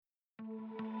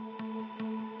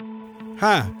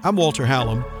Hi, I'm Walter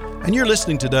Hallam, and you're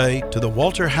listening today to the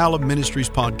Walter Hallam Ministries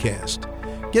podcast.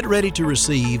 Get ready to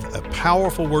receive a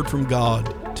powerful word from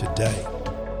God today.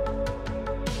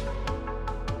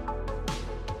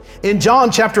 In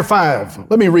John chapter 5,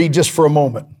 let me read just for a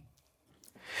moment.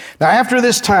 Now, after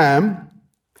this time,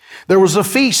 there was a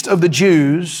feast of the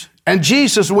Jews, and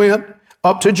Jesus went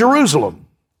up to Jerusalem.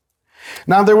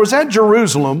 Now, there was at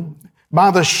Jerusalem, by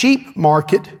the sheep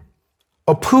market,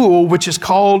 a pool which is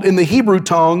called in the Hebrew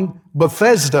tongue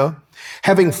Bethesda,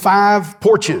 having 5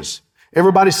 porches.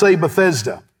 Everybody say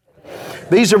Bethesda.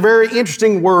 These are very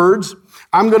interesting words.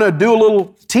 I'm going to do a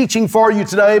little teaching for you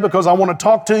today because I want to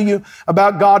talk to you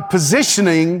about God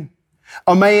positioning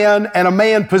a man and a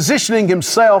man positioning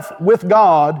himself with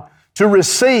God to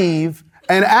receive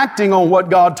and acting on what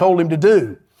God told him to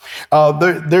do.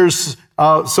 There's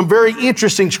some very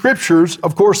interesting scriptures,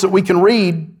 of course, that we can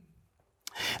read.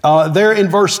 There in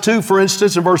verse 2, for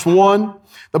instance, in verse 1,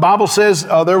 the Bible says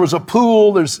there was a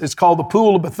pool. It's called the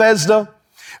Pool of Bethesda.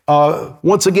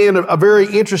 Once again, a very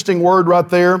interesting word right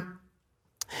there.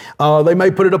 They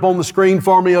may put it up on the screen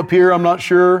for me up here. I'm not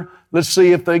sure. Let's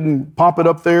see if they can pop it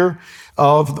up there.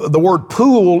 The word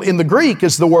pool in the Greek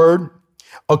is the word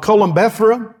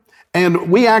akolombethra,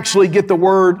 and we actually get the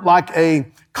word like a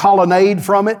colonnade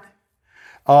from it,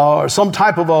 or some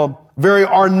type of a very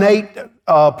ornate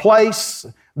place.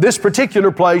 This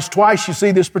particular place, twice you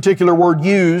see this particular word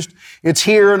used. It's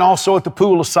here and also at the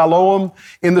Pool of Siloam.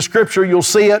 In the scripture, you'll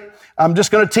see it. I'm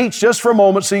just going to teach just for a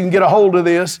moment so you can get a hold of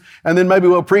this, and then maybe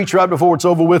we'll preach right before it's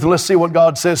over with, and let's see what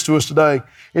God says to us today.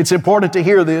 It's important to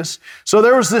hear this. So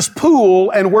there was this pool,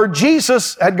 and where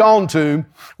Jesus had gone to,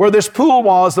 where this pool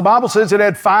was, the Bible says it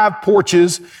had 5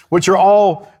 porches, which are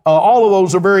all of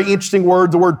those are very interesting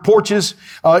words. The word porches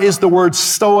is the word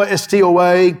stoa,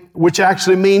 S-T-O-A, which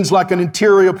actually means like an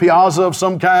interior piazza of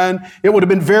some kind. It would have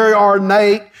been very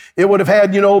ornate. It would have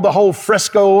had, the whole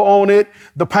fresco on it,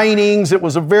 the paintings. It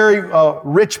was a very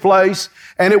rich place,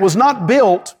 and it was not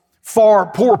built for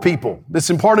poor people. It's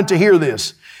important to hear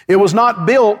this. It was not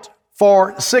built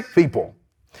for sick people.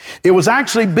 It was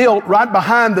actually built right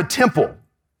behind the temple.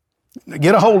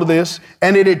 Get a hold of this.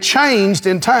 And it had changed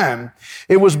in time.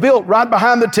 It was built right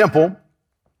behind the temple,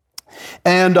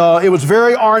 and it was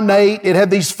very ornate. It had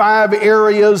these 5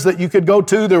 areas that you could go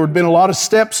to. There had been a lot of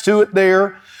steps to it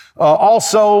there.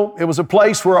 Also, it was a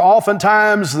place where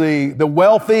oftentimes the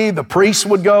wealthy, the priests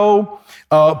would go.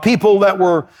 People that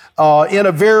were in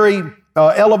a very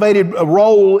elevated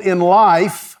role in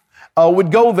life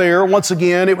would go there. Once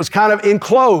again, it was kind of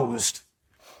enclosed.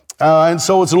 And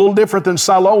so it's a little different than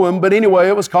Siloam, but anyway,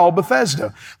 it was called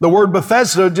Bethesda. The word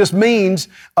Bethesda just means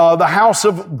the house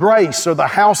of grace, or the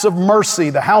house of mercy,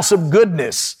 the house of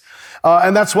goodness.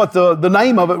 And that's what the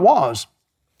name of it was.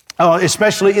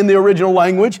 Especially in the original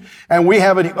language, and we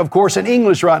have it, of course, in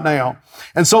English right now.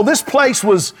 And so this place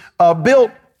was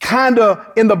built kind of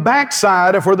in the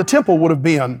backside of where the temple would have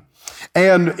been,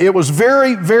 and it was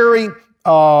very, very,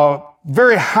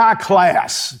 very high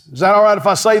class. Is that all right if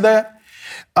I say that?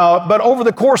 But over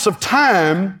the course of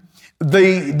time,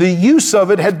 the use of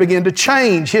it had begun to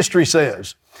change, history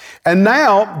says. And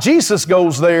now Jesus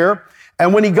goes there,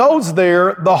 and when he goes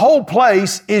there, the whole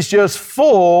place is just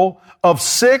full of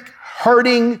sick,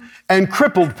 hurting, and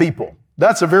crippled people.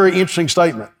 That's a very interesting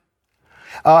statement.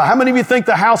 How many of you think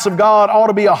the house of God ought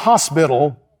to be a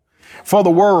hospital for the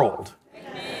world?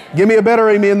 Amen. Give me a better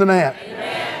amen than that. Amen.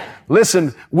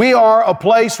 Listen, we are a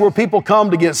place where people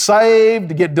come to get saved,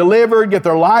 to get delivered, get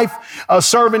their life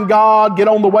serving God, get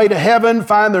on the way to heaven,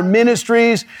 find their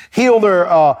ministries, heal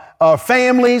their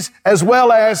families, as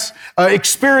well as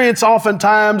experience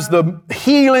oftentimes the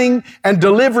healing and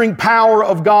delivering power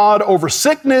of God over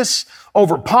sickness,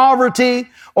 over poverty,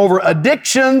 over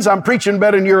addictions. I'm preaching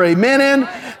better than you're amening.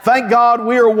 Thank God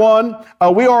we are one.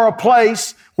 We are a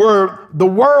place where the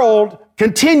world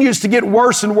continues to get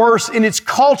worse and worse in its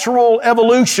cultural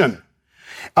evolution,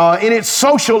 in its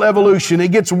social evolution.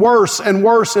 It gets worse and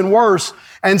worse and worse,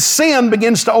 and sin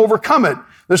begins to overcome it.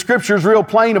 The scripture is real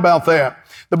plain about that.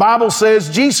 The Bible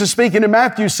says, Jesus speaking in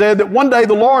Matthew said that one day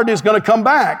the Lord is going to come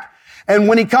back. And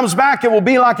when he comes back, it will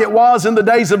be like it was in the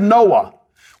days of Noah.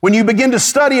 When you begin to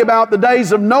study about the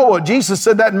days of Noah, Jesus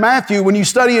said that in Matthew. When you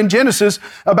study in Genesis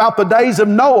about the days of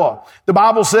Noah, the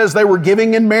Bible says they were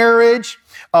giving in marriage,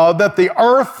 that the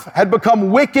earth had become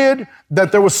wicked,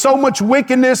 that there was so much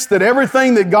wickedness that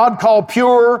everything that God called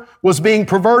pure was being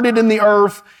perverted in the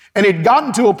earth. And it had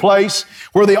gotten to a place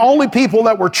where the only people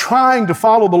that were trying to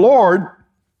follow the Lord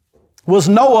was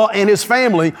Noah and his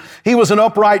family. He was an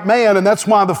upright man, and that's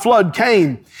why the flood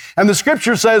came. And the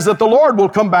scripture says that the Lord will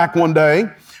come back one day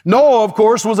Noah, of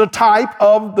course, was a type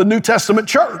of the New Testament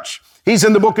church. He's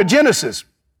in the book of Genesis.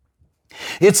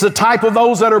 It's the type of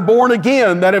those that are born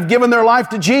again, that have given their life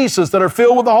to Jesus, that are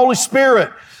filled with the Holy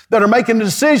Spirit, that are making a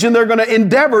decision they're going to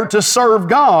endeavor to serve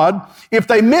God. If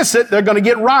they miss it, they're going to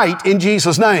get right in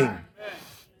Jesus' name.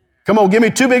 Come on, give me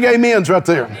 2 big amens right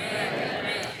there.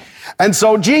 And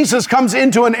so Jesus comes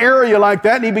into an area like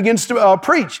that and he begins to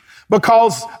preach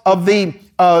because of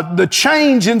the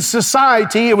change in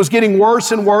society. It was getting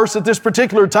worse and worse at this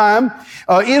particular time.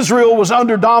 Israel was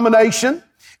under domination.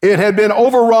 It had been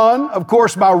overrun, of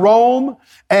course, by Rome,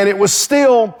 and it was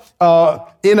still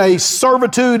in a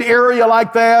servitude area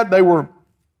like that. They were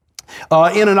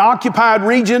in an occupied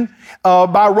region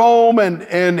by Rome,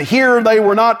 and here they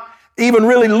were not even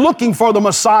really looking for the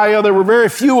Messiah. There were very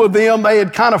few of them. They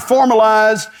had kind of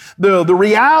formalized the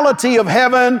reality of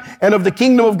heaven and of the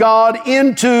kingdom of God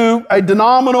into a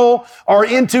denominational or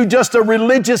into just a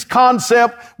religious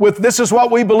concept with this is what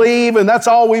we believe and that's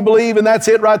all we believe and that's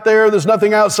it right there. There's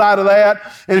nothing outside of that.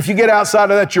 And if you get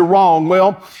outside of that, you're wrong.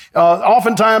 Well,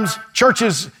 oftentimes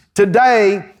churches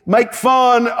today make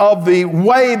fun of the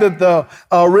way that the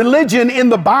religion in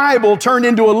the Bible turned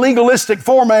into a legalistic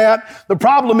format. The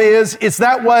problem is it's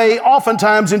that way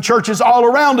oftentimes in churches all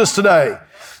around us today.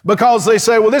 Because they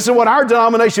say, well, this is what our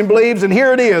denomination believes, and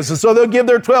here it is. And so they'll give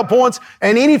their 12 points,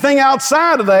 and anything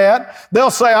outside of that,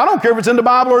 they'll say, I don't care if it's in the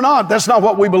Bible or not. That's not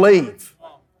what we believe.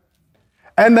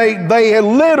 And they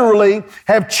literally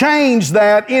have changed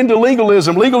that into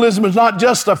legalism. Legalism is not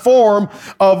just a form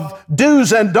of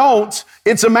do's and don'ts.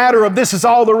 It's a matter of this is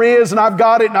all there is, and I've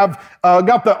got it, and I've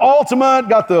got the ultimate,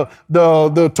 got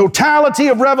the totality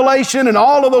of revelation and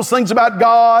all of those things about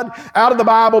God out of the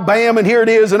Bible, bam, and here it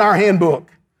is in our handbook.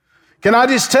 Can I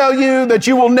just tell you that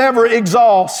you will never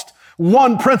exhaust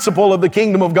one principle of the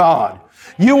kingdom of God?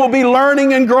 You will be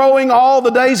learning and growing all the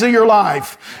days of your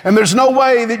life. And there's no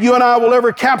way that you and I will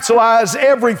ever capsulize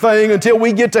everything until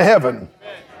we get to heaven.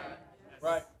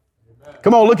 Right.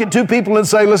 Come on, look at 2 people and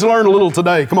say, let's learn a little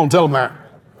today. Come on, tell them that.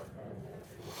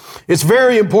 It's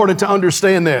very important to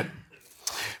understand that.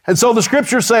 And so the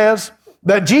scripture says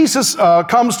that Jesus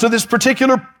comes to this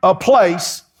particular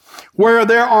place where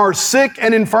there are sick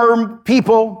and infirm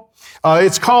people.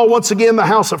 It's called, once again, the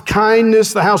house of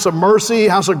kindness, the house of mercy,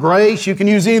 house of grace. You can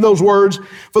use any of those words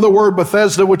for the word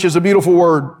Bethesda, which is a beautiful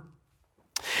word.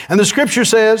 And the scripture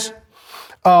says,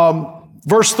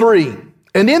 verse 3,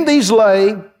 and in these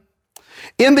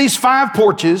 5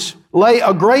 porches lay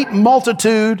a great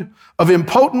multitude of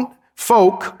impotent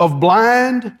folk, of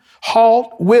blind,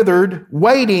 halt, withered,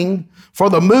 waiting for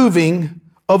the moving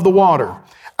of the water.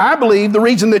 I believe the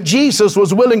reason that Jesus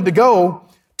was willing to go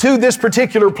to this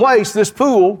particular place, this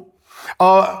pool,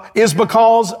 is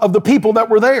because of the people that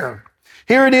were there.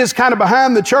 Here it is kind of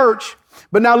behind the church,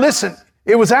 but now listen,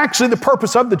 it was actually the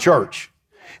purpose of the church.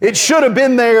 It should have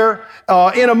been there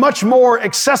in a much more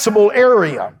accessible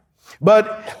area,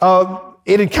 but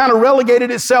it had kind of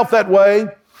relegated itself that way.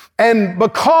 And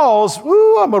because, I'm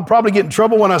going to probably get in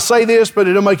trouble when I say this, but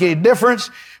it don't make any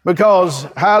difference because,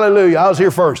 hallelujah, I was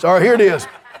here first. All right, here it is.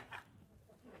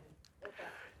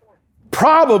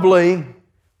 Probably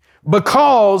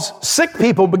because sick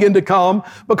people begin to come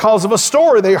because of a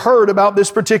story they heard about this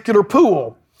particular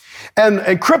pool.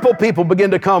 And crippled people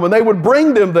begin to come, and they would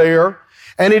bring them there,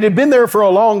 and it had been there for a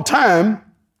long time.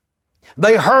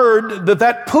 They heard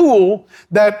that pool,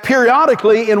 that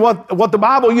periodically in what the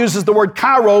Bible uses the word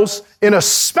kairos, in a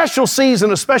special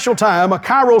season, a special time, a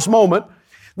kairos moment,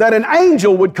 that an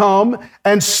angel would come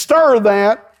and stir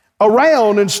that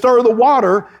around and stir the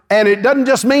water. And it doesn't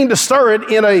just mean to stir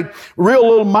it in a real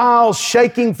little mild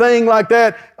shaking thing like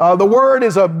that. The word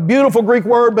is a beautiful Greek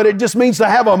word, but it just means to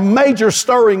have a major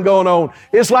stirring going on.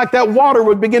 It's like that water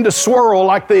would begin to swirl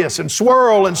like this and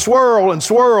swirl and swirl and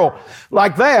swirl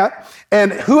like that.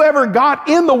 And whoever got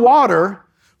in the water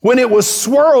when it was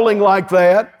swirling like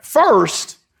that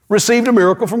first received a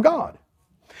miracle from God.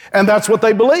 And that's what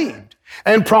they believed.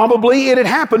 And probably it had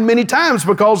happened many times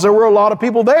because there were a lot of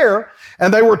people there,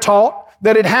 and they were taught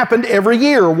that it happened every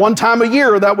year. One time a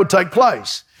year that would take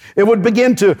place. It would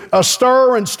begin to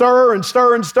stir and stir and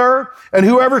stir and stir, and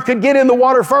whoever could get in the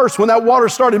water first, when that water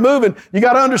started moving, you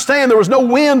got to understand there was no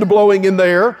wind blowing in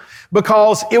there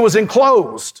because it was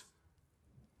enclosed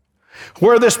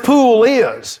where this pool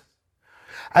is.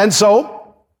 And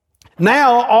so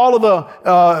now all of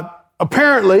the,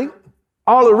 apparently,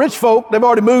 all the rich folk, they've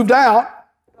already moved out.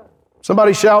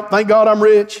 Somebody shout, thank God I'm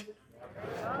rich.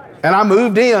 And I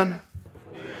moved in.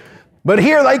 But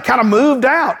here they kind of moved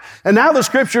out. And now the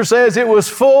scripture says it was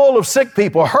full of sick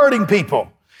people, hurting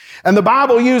people. And the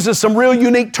Bible uses some real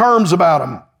unique terms about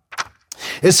them.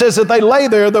 It says that they lay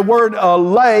there. The word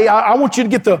lay, I want you to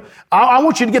get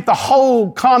the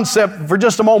whole concept for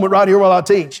just a moment right here while I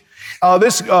teach.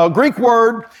 This Greek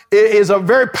word is a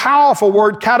very powerful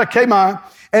word, katakemai,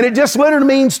 and it just literally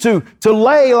means to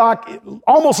lay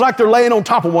almost like they're laying on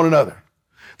top of one another.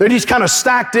 They're just kind of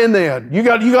stacked in there. You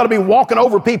got to be walking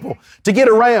over people to get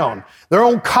around. They're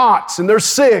on cots and they're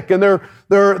sick and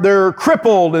they're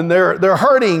crippled and they're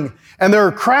hurting and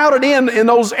they're crowded in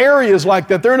those areas like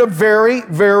that. They're in a very,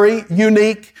 very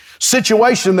unique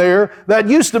situation there that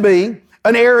used to be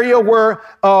an area where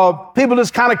people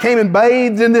just kind of came and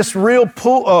bathed in this real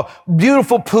pool,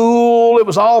 beautiful pool. It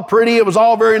was all pretty. It was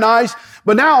all very nice.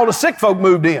 But now all the sick folk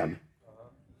moved in.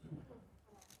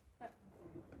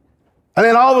 And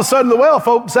then all of a sudden the well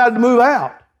folk decided to move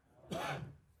out.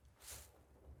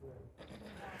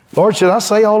 Lord, should I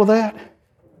say all of that?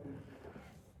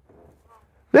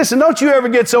 Listen, don't you ever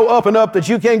get so up and up that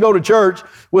you can't go to church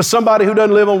with somebody who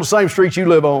doesn't live on the same street you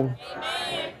live on.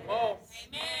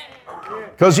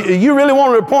 Because you really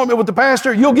want an appointment with the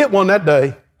pastor, you'll get one that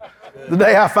day, the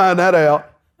day I find that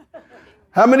out.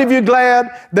 How many of you are glad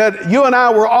that you and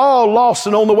I were all lost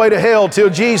and on the way to hell till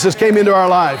Jesus came into our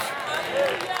life?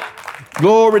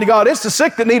 Glory to God. It's the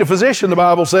sick that need a physician, the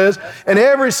Bible says. And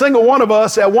every single one of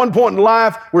us at one point in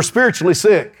life, we're spiritually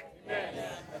sick.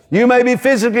 You may be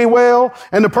physically well,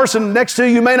 and the person next to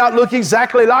you may not look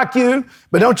exactly like you,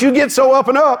 but don't you get so up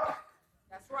and up.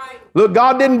 That's right. Look,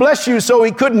 God didn't bless you so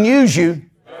He couldn't use you.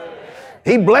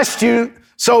 He blessed you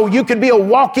so you could be a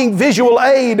walking visual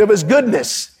aid of His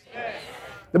goodness.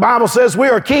 The Bible says we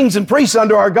are kings and priests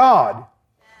unto our God.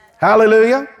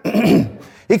 Hallelujah.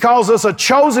 He calls us a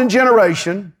chosen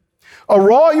generation, a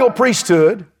royal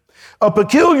priesthood, a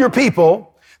peculiar people,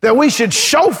 that we should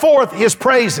show forth His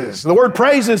praises. The word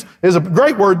praises is a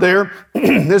great word there.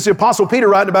 This is the Apostle Peter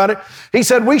writing about it. He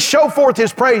said, we show forth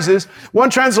His praises. One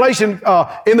translation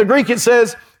in the Greek, it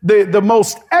says, the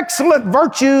most excellent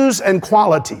virtues and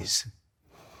qualities.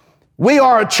 We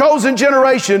are a chosen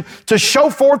generation to show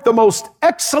forth the most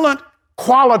excellent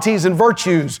qualities and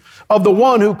virtues of the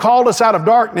one who called us out of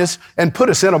darkness and put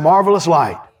us in a marvelous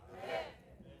light.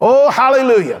 Oh,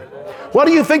 hallelujah. What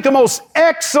do you think the most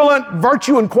excellent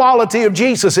virtue and quality of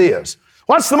Jesus is?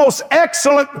 What's the most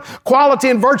excellent quality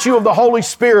and virtue of the Holy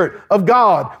Spirit of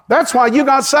God? That's why you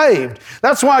got saved.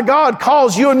 That's why God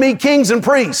calls you and me kings and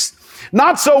priests.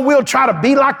 Not so we'll try to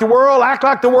be like the world, act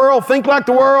like the world, think like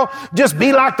the world, just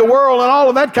be like the world and all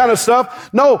of that kind of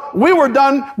stuff. No, we were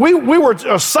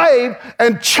saved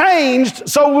and changed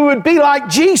so we would be like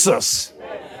Jesus.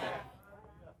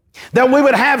 That we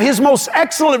would have His most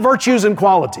excellent virtues and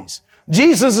qualities.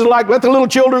 Jesus is like, let the little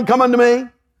children come unto me.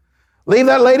 Leave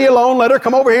that lady alone. Let her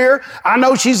come over here. I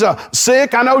know she's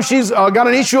sick. I know she's got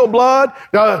an issue of blood.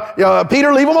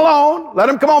 Peter, leave them alone. Let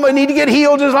them come on. They need to get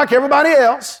healed just like everybody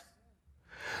else.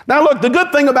 Now look, the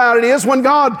good thing about it is when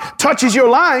God touches your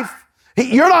life,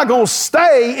 you're not going to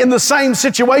stay in the same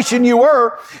situation you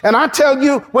were. And I tell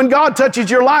you, when God touches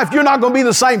your life, you're not going to be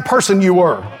the same person you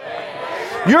were.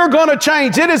 You're going to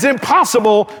change. It is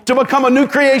impossible to become a new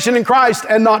creation in Christ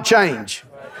and not change.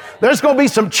 There's going to be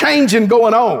some changing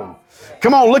going on.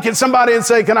 Come on, look at somebody and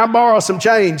say, can I borrow some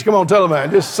change? Come on, tell them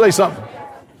that. Just say something.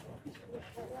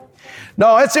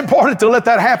 No, it's important to let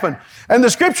that happen. And the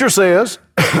scripture says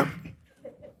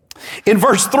in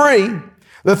verse 3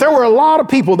 that there were a lot of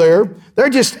people there. They're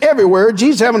just everywhere.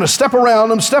 Jesus having to step around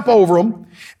them, step over them.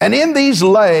 And in these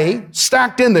lay,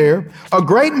 stacked in there, a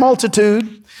great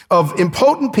multitude of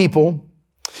impotent people,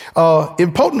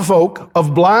 impotent folk,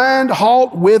 of blind,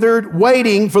 halt, withered,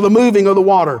 waiting for the moving of the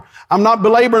water. I'm not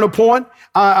belaboring a point.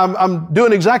 I'm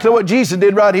doing exactly what Jesus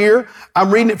did right here.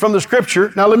 I'm reading it from the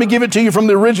scripture. Now let me give it to you from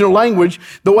the original language,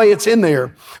 the way it's in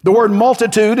there. The word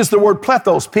multitude is the word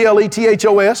plethos,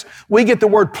 P-L-E-T-H-O-S. We get the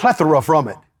word plethora from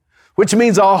it, which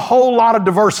means a whole lot of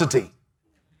diversity.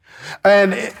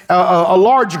 And a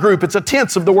large group, it's a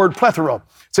tense of the word plethora.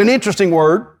 It's an interesting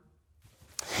word.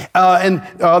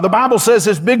 The Bible says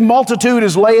this big multitude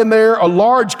is laying there. A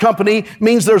large company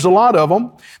means there's a lot of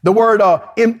them. The word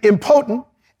impotent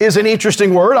is an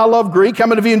interesting word. I love Greek. How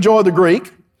many of you enjoy the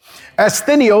Greek?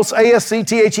 Asthenios,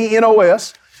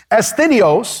 A-S-C-T-H-E-N-O-S.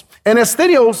 Asthenios. And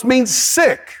asthenios means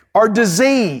sick or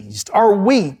diseased or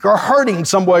weak or hurting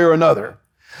some way or another.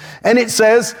 And it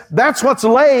says that's what's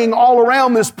laying all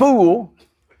around this pool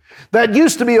that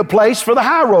used to be a place for the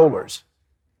high rollers.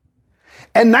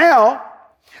 And now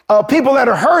people that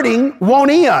are hurting want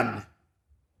in.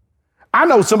 I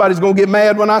know somebody's going to get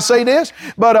mad when I say this,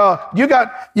 but you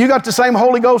got the same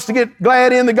Holy Ghost to get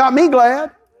glad in that got me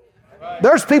glad.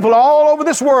 There's people all over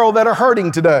this world that are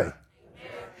hurting today.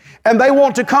 And they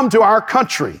want to come to our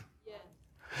country.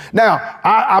 Now,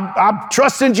 I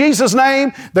trust in Jesus'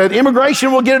 name that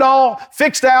immigration will get it all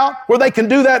fixed out where they can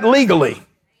do that legally.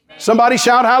 Somebody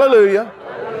shout hallelujah.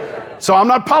 So I'm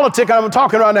not politicking, I'm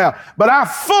talking right now. But I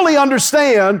fully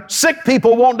understand sick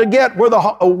people wanting to get where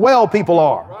the well people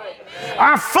are.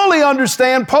 I fully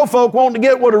understand poor folk wanting to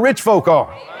get where the rich folk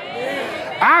are.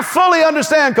 I fully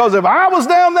understand, because if I was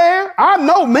down there, I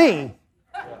know me.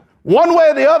 One way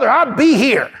or the other, I'd be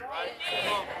here.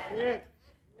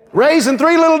 Raising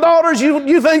 3 little daughters,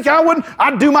 you think I wouldn't?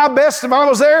 I'd do my best if I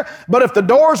was there, but if the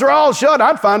doors are all shut,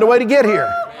 I'd find a way to get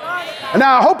here. And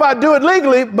now, I hope I do it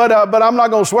legally, but I'm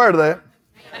not going to swear to that.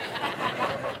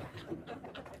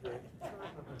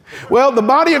 Well, the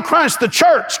body of Christ, the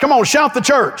church, come on, shout the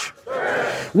church.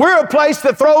 We're a place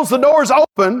that throws the doors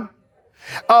open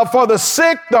for the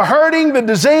sick, the hurting, the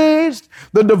diseased,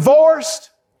 the divorced,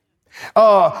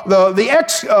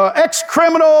 the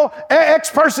ex-criminal,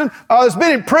 ex-person that's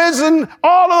been in prison,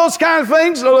 all of those kind of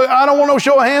things. I don't want no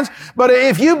show of hands, but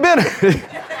if you've been,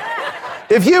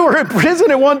 if you were in prison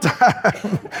at one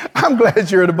time, I'm glad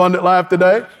you're at Abundant Life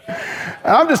today.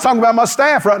 I'm just talking about my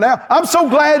staff right now. I'm so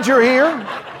glad you're here.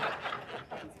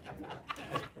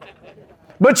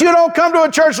 But you don't come to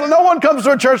a church, no one comes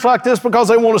to a church like this because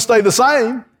they want to stay the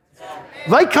same.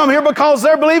 They come here because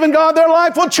they're believing God, their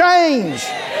life will change.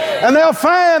 And they'll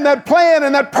find that plan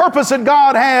and that purpose that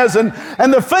God has, and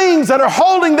the things that are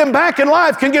holding them back in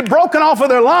life can get broken off of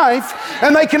their life,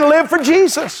 and they can live for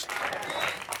Jesus.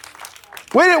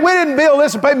 We didn't build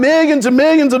this and pay millions and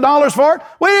millions of dollars for it.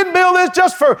 We didn't build this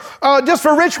just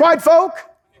for rich white folk.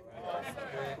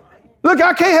 Look,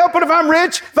 I can't help it if I'm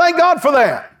rich. Thank God for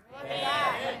that.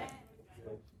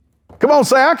 Come on,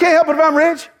 say, I can't help it if I'm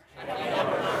rich.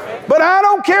 But I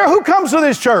don't care who comes to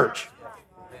this church.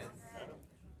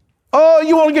 Oh,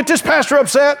 you want to get this pastor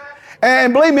upset?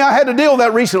 And believe me, I had to deal with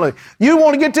that recently. You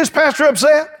want to get this pastor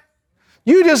upset?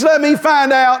 You just let me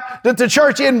find out that the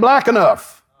church isn't black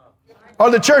enough, or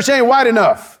the church ain't white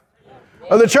enough,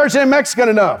 or the church ain't Mexican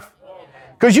enough.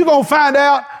 Because you're going to find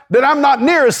out that I'm not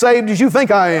near as saved as you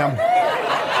think I am.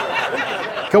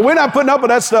 Because we're not putting up with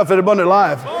that stuff at Abundant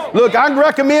Life. Look, I can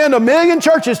recommend 1 million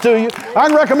churches to you. I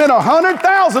can recommend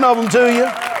 100,000 of them to you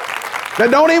that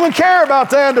don't even care about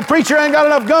that. The preacher ain't got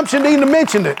enough gumption to even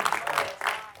mention it.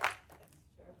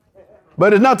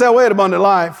 But it's not that way at Abundant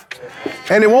Life.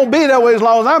 And it won't be that way as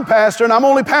long as I'm pastor, and I'm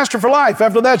only pastor for life.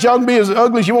 After that, y'all can be as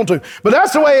ugly as you want to. But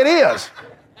that's the way it is.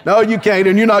 No, you can't,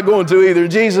 and you're not going to either.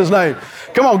 In Jesus' name.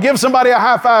 Come on, give somebody a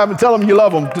high five and tell them you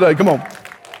love them today. Come on.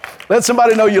 Let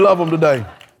somebody know you love them today.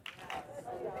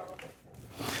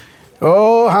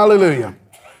 Oh, hallelujah.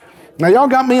 Now, y'all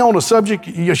got me on a subject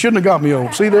you shouldn't have got me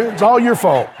on. See there? It's all your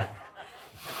fault.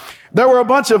 There were a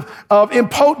bunch of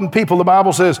impotent people, the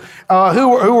Bible says,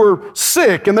 who were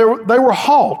sick, and they were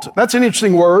halt. That's an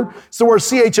interesting word. It's the word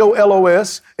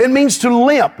CHOLOS. It means to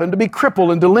limp and to be crippled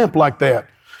and to limp like that.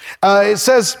 It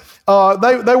says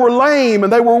they were lame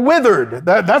and they were withered.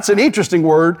 That's an interesting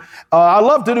word. I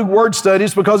love to do word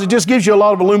studies because it just gives you a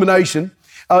lot of illumination.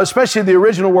 Especially the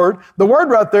original word. The word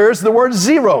right there is the word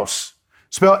Xeros,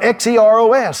 spelled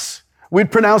Xeros. We'd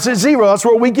pronounce it zero. That's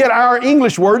where we get our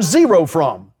English word zero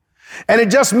from. And it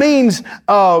just means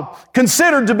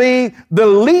considered to be the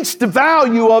least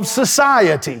value of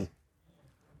society.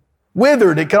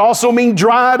 Withered. It can also mean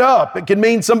dried up. It can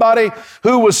mean somebody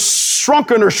who was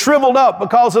shrunken or shriveled up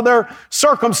because of their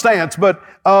circumstance. But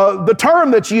the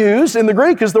term that's used in the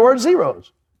Greek is the word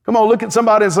zeros. Come on, look at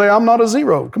somebody and say, I'm not a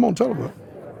zero. Come on, tell them that.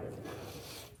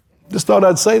 Just thought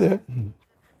I'd say that.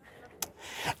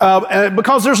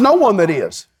 Because there's no one that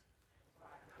is.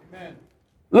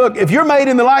 Look, if you're made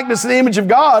in the likeness and the image of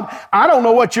God, I don't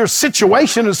know what your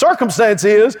situation and circumstance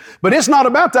is, but it's not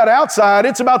about that outside.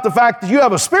 It's about the fact that you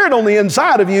have a spirit on the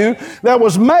inside of you that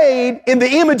was made in the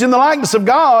image and the likeness of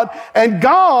God, and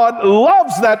God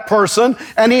loves that person,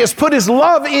 and He has put His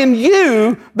love in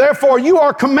you. Therefore, you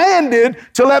are commanded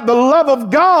to let the love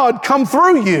of God come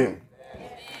through you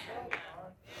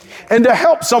and to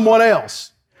help someone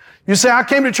else. You say, I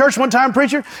came to church one time,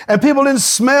 preacher, and people didn't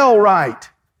smell right.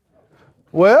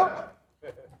 Well,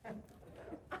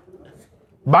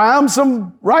 buy them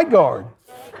some Right Guard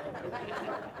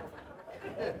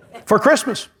for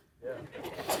Christmas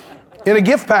in a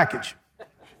gift package.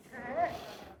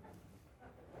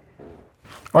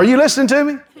 Are you listening to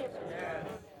me?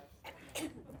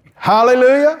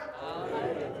 Hallelujah.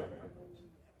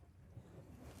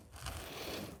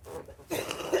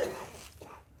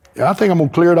 Yeah, I think I'm going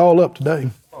to clear it all up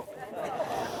today.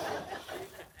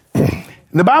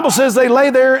 And the Bible says they lay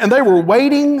there and they were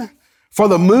waiting for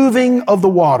the moving of the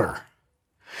water.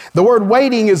 The word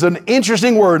waiting is an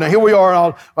interesting word. Now here we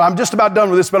are. I'm just about done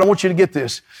with this, but I want you to get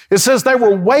this. It says they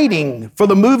were waiting for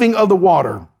the moving of the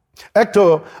water.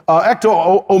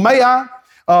 Ektoomai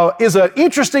is an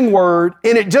interesting word,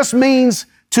 and it just means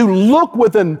to look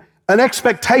with an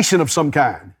expectation of some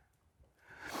kind.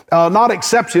 Not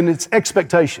exception, it's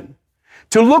expectation.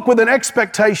 To look with an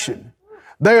expectation.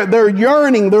 They're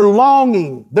yearning, they're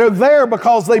longing. They're there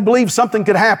because they believe something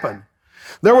could happen.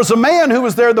 There was a man who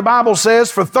was there, the Bible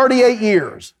says, for 38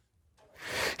 years.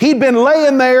 He'd been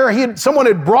laying there. Someone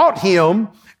had brought him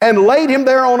and laid him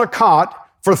there on a cot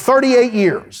for 38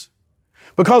 years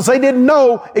because they didn't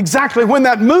know exactly when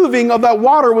that moving of that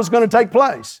water was going to take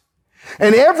place.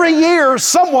 And every year,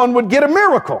 someone would get a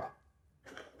miracle.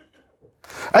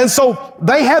 And so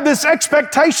they had this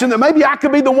expectation that maybe I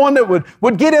could be the one that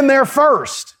would get in there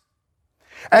first.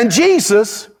 And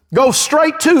Jesus goes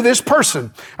straight to this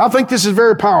person. I think this is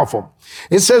very powerful.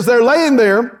 It says they're laying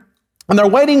there and they're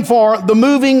waiting for the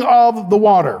moving of the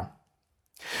water.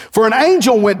 For an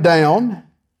angel went down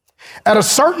at a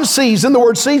certain season. The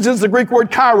word season is the Greek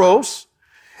word kairos.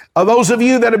 Those of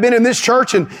you that have been in this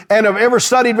church and have ever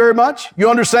studied very much, you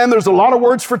understand there's a lot of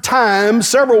words for time,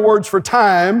 several words for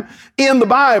time in the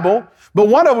Bible, but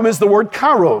one of them is the word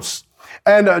kairos.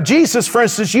 And Jesus, for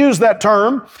instance, used that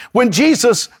term when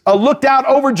Jesus looked out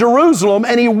over Jerusalem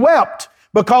and he wept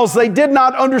because they did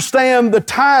not understand the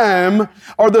time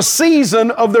or the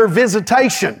season of their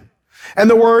visitation. And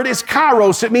the word is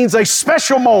kairos. It means a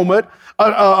special moment,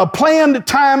 a planned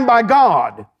time by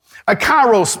God. A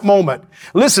kairos moment.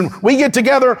 Listen, we get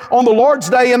together on the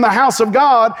Lord's Day in the house of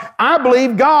God. I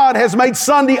believe God has made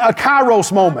Sunday a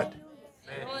kairos moment.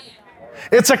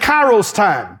 It's a kairos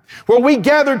time where we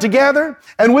gather together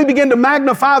and we begin to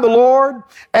magnify the Lord.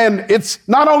 And it's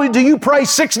not only do you pray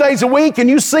 6 days a week and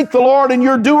you seek the Lord and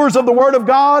you're doers of the Word of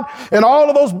God and all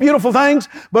of those beautiful things,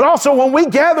 but also when we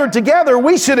gather together,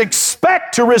 we should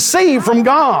expect to receive from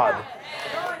God.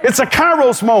 It's a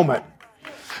kairos moment.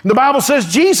 The Bible says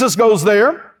Jesus goes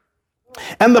there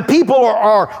and the people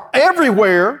are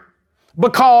everywhere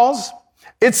because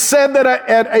it's said that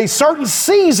at a certain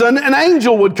season, an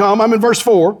angel would come. I'm in verse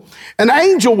 4. An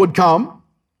angel would come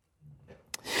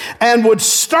and would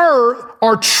stir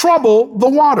or trouble the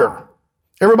water.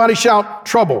 Everybody shout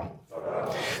trouble.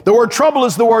 The word trouble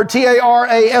is the word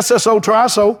T-A-R-A-S-S-O,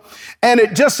 trasso, and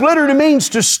it just literally means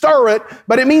to stir it,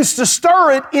 but it means to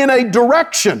stir it in a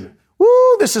direction.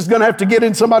 Woo, this is going to have to get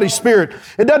in somebody's spirit.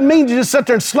 It doesn't mean you just sit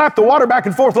there and slap the water back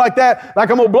and forth like that, like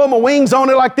I'm going to blow my wings on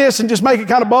it like this and just make it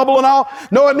kind of bubble and all.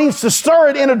 No, it means to stir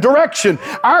it in a direction.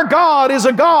 Our God is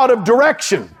a God of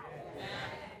direction.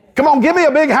 Come on, give me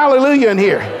a big hallelujah in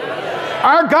here.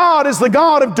 Our God is the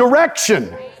God of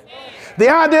direction. The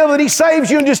idea that He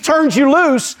saves you and just turns you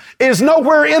loose is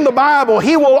nowhere in the Bible.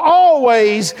 He will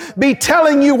always be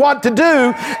telling you what to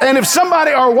do and if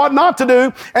somebody, or what not to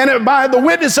do, and by the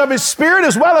witness of His Spirit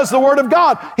as well as the Word of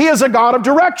God. He is a God of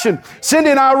direction.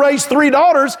 Cindy and I raised 3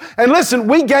 daughters, and listen,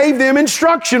 we gave them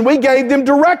instruction. We gave them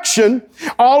direction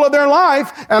all of their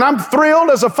life, and I'm thrilled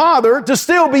as a father to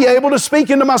still be able to speak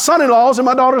into my son-in-laws and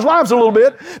my daughters' lives a little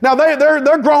bit. Now,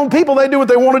 they're grown people. They do what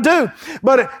they want to do,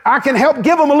 but I can help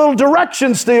give them a little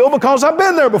direction still because I've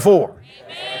been there before.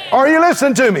 Amen. Are you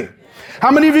listening to me?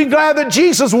 How many of you are glad that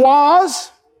Jesus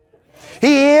was,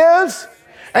 He is,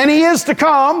 and He is to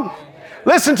come?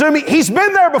 Listen to me. He's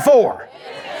been there before,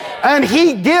 and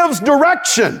He gives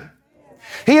direction.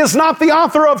 He is not the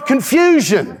author of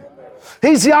confusion.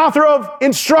 He's the author of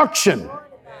instruction.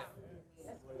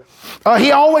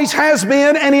 He always has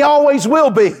been, and He always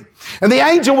will be. And the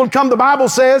angel would come, the Bible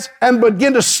says, and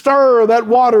begin to stir that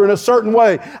water in a certain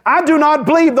way. I do not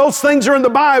believe those things are in the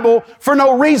Bible for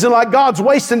no reason, like God's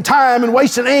wasting time and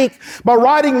wasting ink by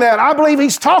writing that. I believe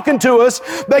He's talking to us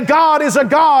that God is a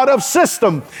God of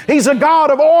system. He's a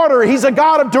God of order. He's a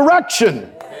God of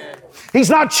direction. He's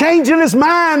not changing His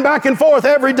mind back and forth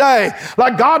every day.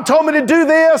 Like God told me to do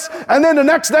this, and then the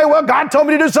next day, well, God told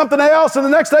me to do something else, and the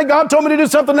next day, God told me to do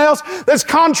something else that's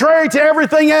contrary to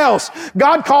everything else.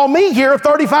 God called me here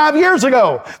 35 years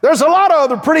ago. There's a lot of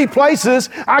other pretty places,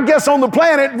 I guess, on the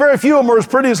planet. Very few of them are as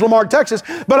pretty as Lamarck, Texas.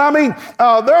 But I mean,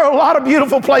 there are a lot of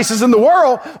beautiful places in the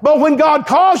world, but when God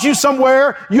calls you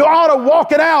somewhere, you ought to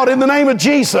walk it out in the name of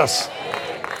Jesus.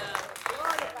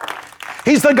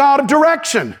 He's the God of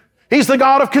direction. He's the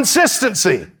God of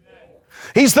consistency.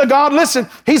 He's the God, listen,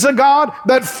 He's a God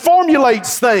that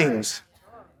formulates things.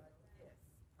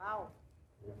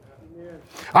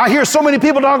 I hear so many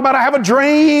people talk about I have a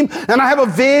dream and I have a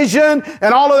vision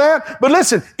and all of that. But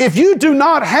listen, if you do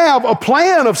not have a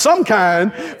plan of some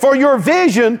kind for your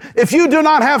vision, if you do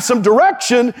not have some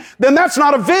direction, then that's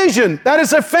not a vision. That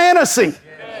is a fantasy.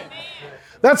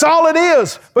 That's all it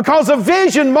is. Because a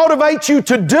vision motivates you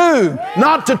to do,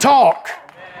 not to talk.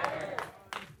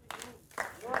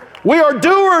 We are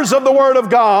doers of the Word of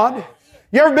God.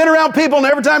 You ever been around people and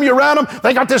every time you're around them,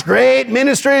 they got this great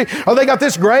ministry or they got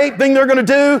this great thing they're going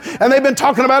to do and they've been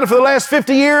talking about it for the last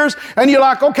 50 years and you're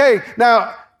like, okay,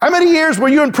 now how many years were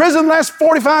you in prison the last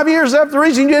 45 years? Is that the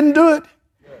reason you didn't do it?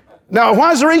 Now,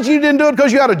 why is the reason you didn't do it?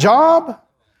 Because you had a job?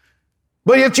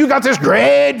 But yet you got this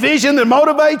great vision that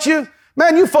motivates you?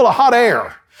 Man, you're full of hot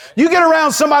air. You get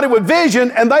around somebody with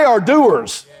vision and they are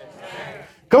doers.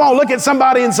 Come on, look at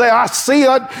somebody and say, I see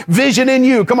that vision in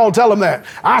you. Come on, tell them that.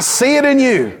 I see it in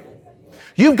you.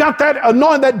 You've got that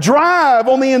anointing, that drive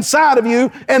on the inside of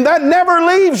you, and that never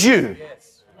leaves you.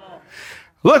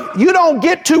 Look, you don't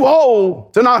get too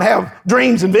old to not have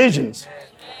dreams and visions.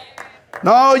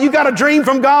 No, you got a dream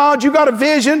from God. You got a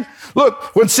vision.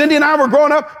 Look, when Cindy and I were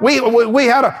growing up, we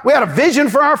had a vision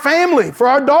for our family, for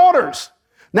our daughters.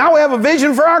 Now we have a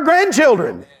vision for our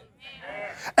grandchildren.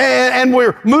 And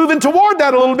we're moving toward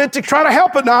that a little bit to try to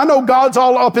help it. Now, I know God's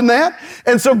all up in that,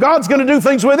 and so God's going to do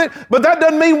things with it, but that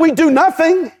doesn't mean we do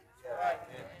nothing.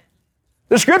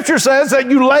 The Scripture says that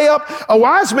a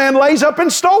wise man lays up in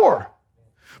store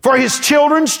for his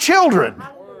children's children.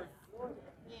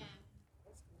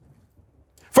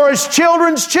 For his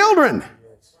children's children.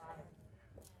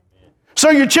 So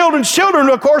your children's children,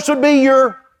 of course, would be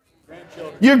your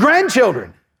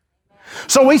grandchildren.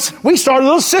 So we start a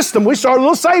little system. We start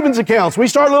little savings accounts. We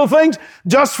start little things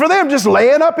just for them, just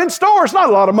laying up in store. It's not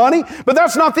a lot of money, but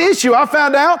that's not the issue. I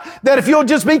found out that if you'll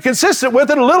just be consistent with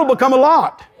it, a little will become a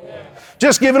lot.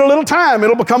 Just give it a little time,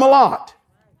 it'll become a lot.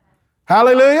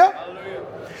 Hallelujah.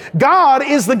 God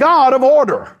is the God of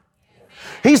order.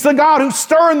 He's the God who's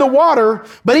stirring the water,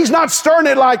 but He's not stirring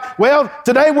it like, well,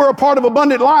 today we're a part of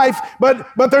abundant life, but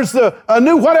there's a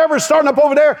new whatever starting up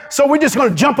over there, so we're just going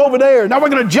to jump over there. Now we're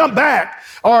going to jump back.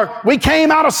 Or we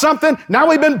came out of something, now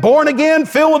we've been born again,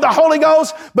 filled with the Holy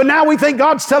Ghost, but now we think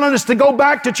God's telling us to go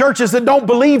back to churches that don't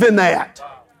believe in that.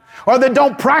 Or that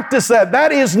don't practice that.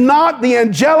 That is not the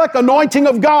angelic anointing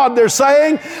of God, they're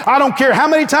saying. I don't care how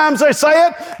many times they say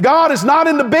it. God is not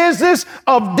in the business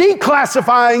of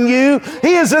declassifying you.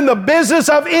 He is in the business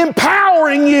of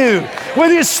empowering you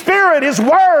with His Spirit, His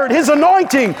Word, His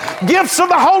anointing, gifts of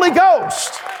the Holy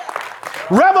Ghost,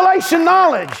 revelation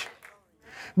knowledge.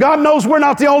 God knows we're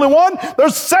not the only one.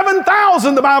 There's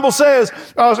 7,000, the Bible says,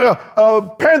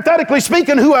 parenthetically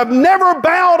speaking, who have never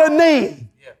bowed a knee.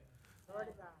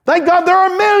 Thank God there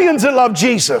are millions that love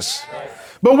Jesus.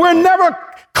 But we're never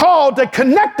called to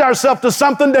connect ourselves to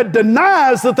something that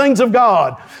denies the things of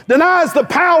God, denies the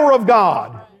power of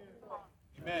God.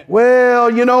 Amen.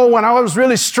 Well, when I was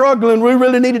really struggling, we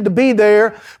really needed to be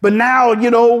there. But now,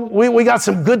 we got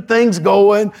some good things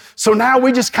going. So now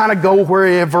we just kind of go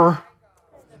wherever.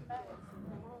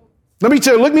 Let me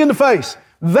tell you, look me in the face.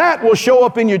 That will show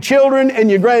up in your children and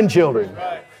your grandchildren.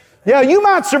 Right. Yeah, you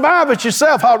might survive it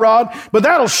yourself, Hot Rod, but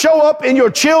that'll show up in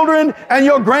your children and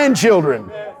your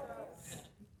grandchildren.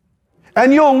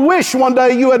 And you'll wish one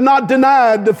day you had not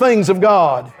denied the things of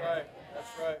God.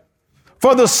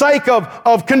 For the sake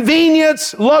of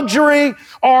convenience, luxury,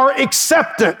 or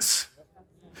acceptance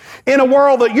in a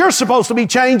world that you're supposed to be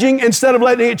changing instead of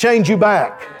letting it change you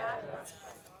back.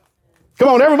 Come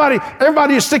on,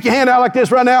 everybody just stick your hand out like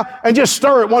this right now and just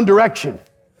stir it one direction.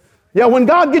 Yeah, when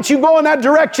God gets you going that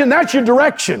direction, that's your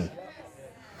direction.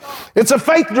 It's a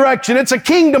faith direction. It's a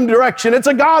kingdom direction. It's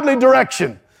a godly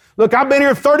direction. Look, I've been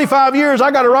here 35 years.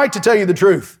 I got a right to tell you the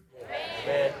truth.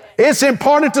 Amen. It's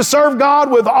important to serve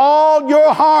God with all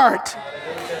your heart,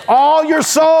 all your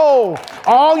soul,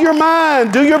 all your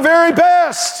mind. Do your very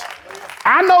best.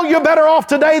 I know you're better off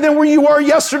today than where you were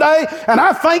yesterday, and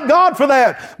I thank God for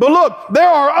that. But look, there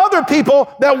are other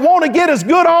people that want to get as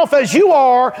good off as you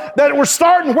are, that were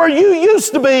starting where you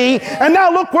used to be, and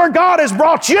now look where God has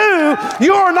brought you.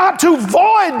 You are not to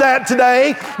void that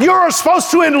today. You are supposed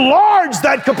to enlarge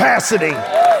that capacity.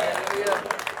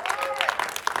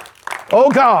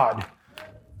 Oh God,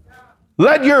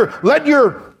 let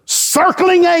your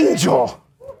circling angel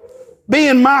be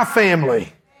in my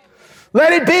family.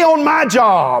 Let it be on my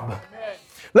job.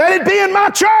 Let it be in my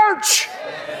church.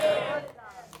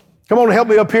 Come on, help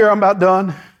me up here. I'm about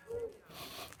done.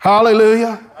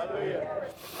 Hallelujah.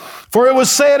 For it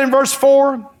was said in verse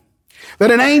 4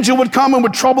 that an angel would come and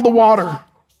would trouble the water.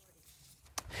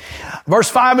 Verse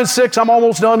 5 and 6, I'm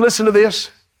almost done. Listen to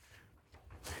this.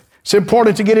 It's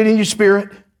important to get it in your spirit.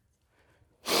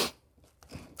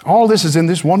 All this is in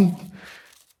this one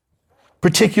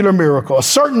particular miracle. A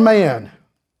certain man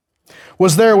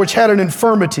was there which had an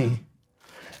infirmity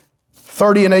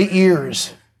 38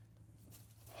 years.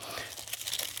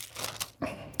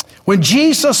 When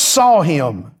Jesus saw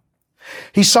him,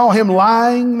 he saw him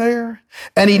lying there,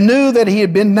 and he knew that he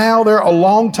had been now there a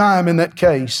long time in that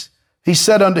case. He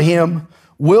said unto him,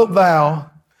 wilt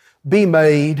thou be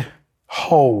made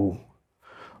whole?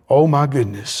 Oh my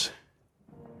goodness.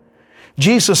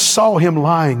 Jesus saw him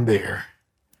lying there.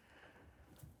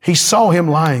 He saw him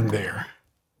lying there.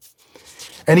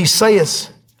 And he saith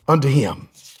unto him.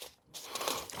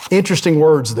 Interesting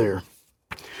words there.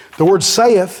 The word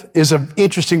saith is an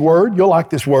interesting word. You'll like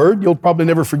this word. You'll probably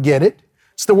never forget it.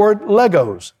 It's the word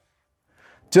Legos.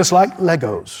 Just like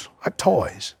Legos, like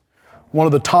toys. One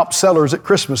of the top sellers at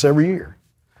Christmas every year.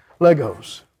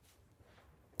 Legos.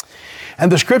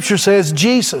 And the scripture says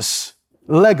Jesus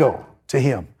Lego to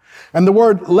him. And the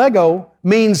word Lego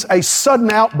means a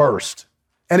sudden outburst,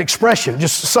 an expression,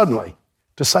 just suddenly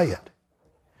to say it.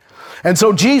 And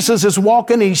so Jesus is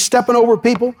walking, he's stepping over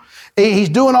people, he's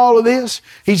doing all of this,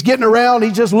 he's getting around,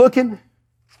 he's just looking.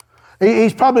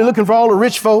 He's probably looking for all the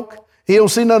rich folk. He don't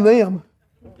see none of them.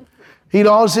 He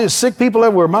always sees sick people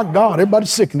everywhere. My God,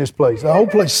 everybody's sick in this place. The whole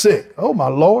place sick. Oh my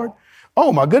Lord.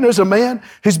 Oh my goodness, a man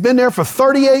who's been there for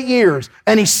 38 years,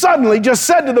 and he suddenly just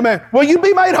said to the man, will you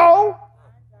be made whole?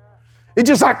 It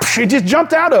just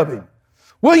jumped out of him.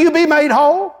 Will you be made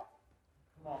whole?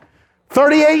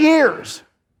 38 years.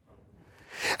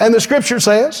 And the scripture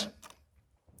says,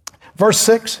 verse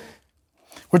 6,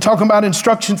 we're talking about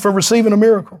instructions for receiving a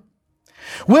miracle.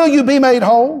 Will you be made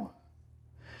whole?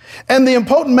 And the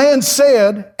impotent man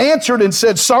answered and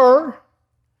said, sir,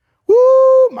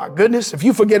 woo, my goodness, if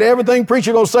you forget everything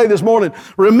preacher going to say this morning,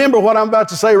 remember what I'm about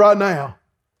to say right now.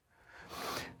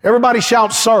 Everybody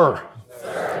shout, sir.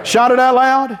 Sir. Shout it out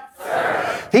loud.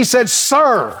 Sir. He said,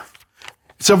 sir.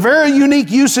 It's a very unique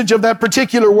usage of that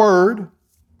particular word.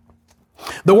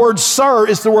 The word sir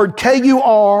is the word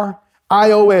Kurios,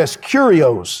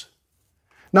 kurios.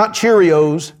 Not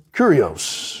Cheerios,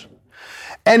 kurios.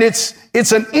 And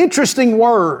it's an interesting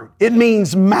word. It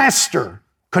means master,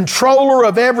 controller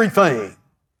of everything,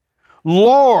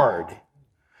 Lord.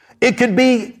 It could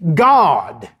be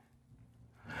God.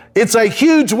 It's a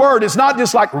huge word. It's not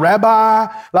just like rabbi,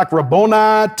 like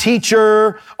Rabboni,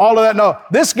 teacher, all of that. No,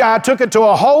 this guy took it to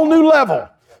a whole new level.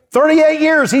 38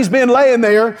 years he's been laying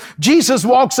there. Jesus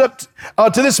walks up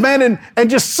to this man and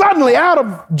just suddenly out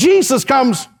of Jesus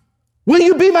comes, will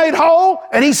you be made whole?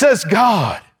 And he says,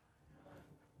 God,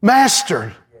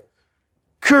 Master,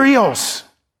 Kurios,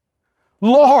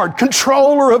 Lord,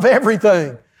 controller of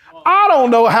everything. I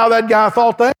don't know how that guy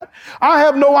thought that. I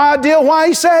have no idea why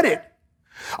he said it.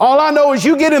 All I know is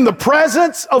you get in the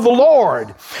presence of the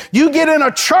Lord. You get in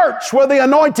a church where the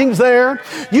anointing's there.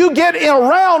 You get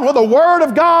around with the Word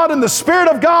of God and the Spirit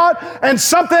of God, and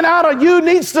something out of you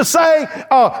needs to say,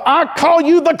 I call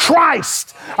you the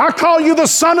Christ. I call you the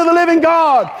Son of the living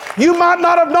God. You might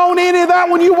not have known any of that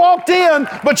when you walked in,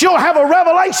 but you'll have a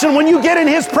revelation when you get in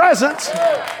His presence.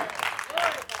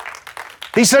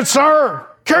 He said, sir,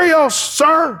 Kurios,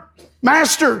 sir,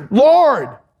 Master,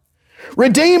 Lord,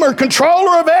 Redeemer,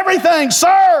 controller of everything,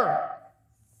 sir.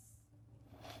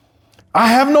 I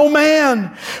have no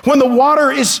man. When the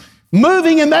water is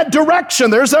moving in that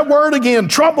direction, there's that word again,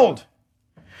 troubled,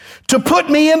 to put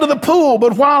me into the pool,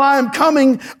 but while I am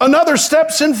coming, another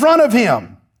steps in front of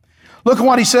him. Look at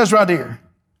what he says right here.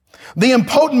 The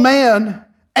impotent man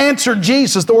answered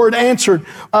Jesus. The word answered,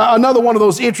 another one of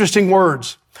those interesting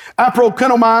words.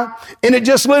 Aprokonomai, and it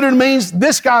just literally means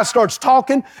this guy starts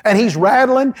talking and he's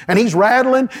rattling and he's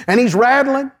rattling and he's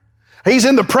rattling. He's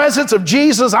in the presence of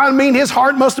Jesus. I mean, his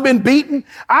heart must have been beating.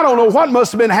 I don't know what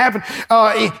must have been happening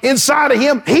inside of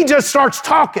him. He just starts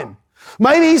talking.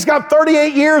 Maybe he's got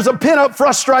 38 years of pent-up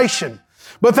frustration.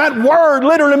 But that word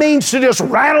literally means to just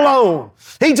rattle on.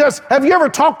 Have you ever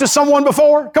talked to someone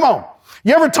before? Come on.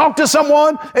 You ever talk to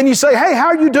someone and you say, hey, how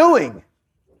are you doing?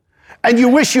 And you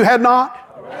wish you had not?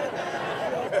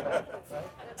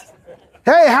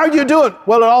 Hey, how are you doing?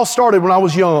 Well, it all started when I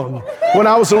was young, when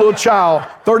I was a little child,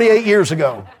 38 years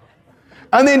ago.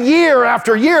 And then year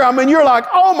after year, you're like,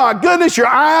 oh my goodness, your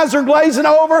eyes are glazing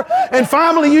over. And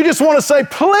finally, you just want to say,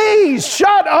 please,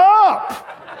 shut up.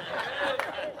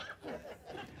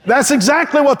 That's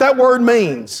exactly what that word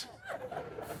means.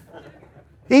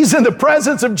 He's in the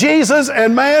presence of Jesus,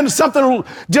 and man, something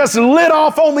just lit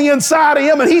off on the inside of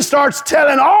him, and he starts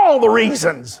telling all the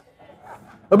reasons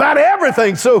about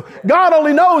everything. So God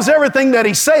only knows everything that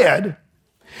he said.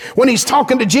 when he's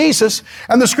talking to Jesus,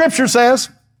 and the scripture says,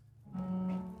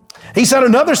 he said,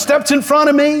 another step's in front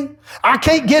of me. I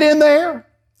can't get in there.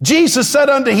 Jesus said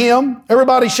unto him,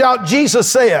 everybody shout,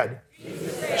 Jesus said.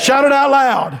 Jesus said. Shout it out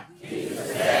loud.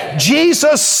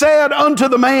 Jesus said unto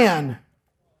the man.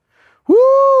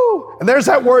 Woo! And there's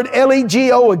that word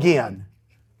L-E-G-O again.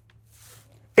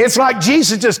 It's like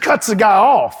Jesus just cuts the guy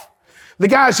off. The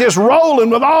guy's just rolling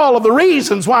with all of the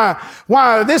reasons why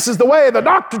this is the way the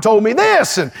doctor told me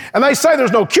this. And they say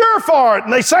there's no cure for it.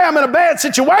 And they say I'm in a bad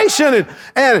situation.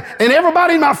 And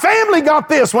everybody in my family got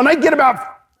this. When they get about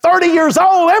 30 years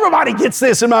old, everybody gets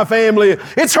this in my family.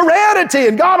 It's heredity,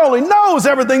 and God only knows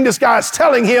everything this guy's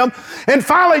telling him. And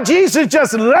finally, Jesus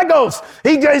just let goes.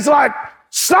 He's like,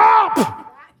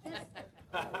 stop!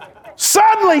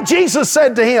 Suddenly, Jesus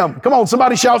said to him, come on,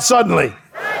 somebody shout suddenly.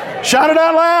 Shout it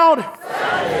out loud.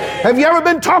 Have you ever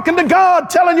been talking to God,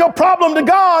 telling your problem to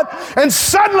God, and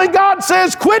suddenly God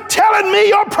says, quit telling me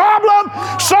your problem,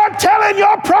 start telling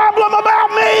your problem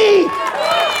about me.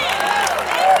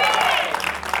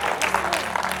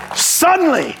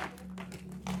 Suddenly,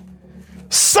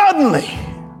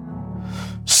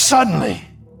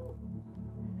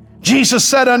 Jesus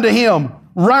said unto him,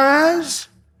 rise,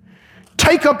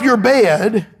 take up your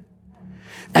bed,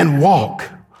 and walk.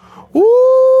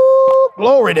 Ooh,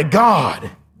 glory to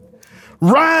God.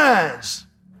 Rise.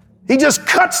 He just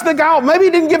cuts the guy off. Maybe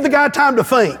he didn't give the guy time to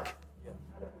think.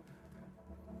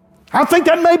 I think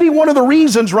that may be one of the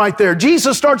reasons right there.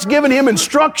 Jesus starts giving him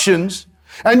instructions,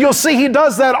 and you'll see he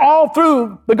does that all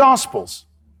through the Gospels.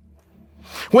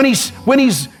 When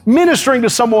he's ministering to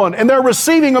someone and they're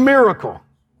receiving a miracle,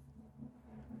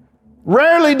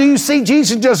 rarely do you see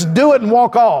Jesus just do it and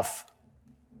walk off.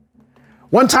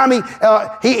 One time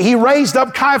he raised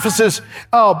up Caiaphas'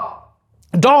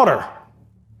 daughter,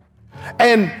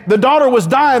 and the daughter was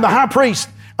dying. The high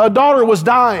priest's daughter was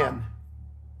dying,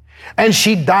 and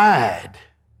she died.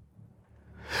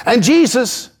 And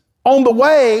Jesus, on the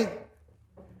way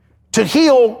to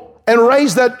heal and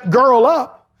raise that girl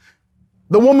up,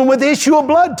 the woman with the issue of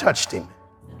blood touched him.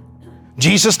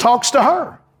 Jesus talks to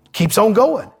her, keeps on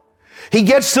going. He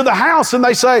gets to the house and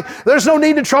they say, there's no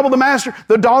need to trouble the master.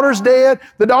 The daughter's dead.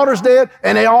 The daughter's dead.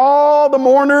 And all the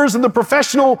mourners and the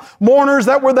professional mourners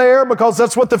that were there, because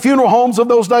that's what the funeral homes of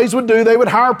those days would do. They would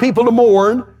hire people to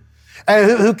mourn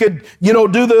and who could,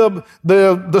 do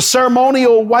the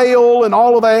ceremonial wail and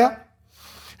all of that.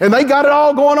 And they got it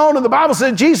all going on. And the Bible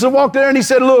said Jesus walked in there and he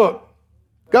said, look,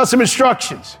 got some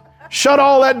instructions. Shut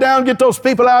all that down. Get those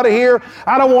people out of here.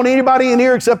 I don't want anybody in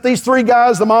here except these three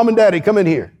guys, the mom and daddy. Come in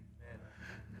here.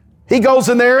 He goes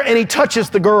in there and he touches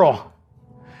the girl.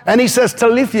 And he says,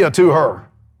 Talitha to her.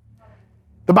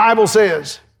 The Bible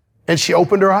says, and she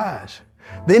opened her eyes.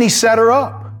 Then he set her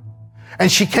up.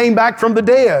 And she came back from the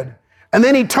dead. And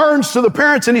then he turns to the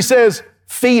parents and he says,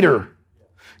 feed her.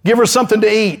 Give her something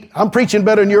to eat. I'm preaching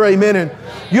better than your amen. And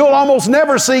you'll almost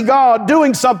never see God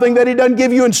doing something that he doesn't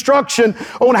give you instruction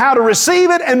on how to receive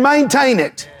it and maintain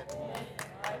it.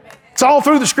 It's all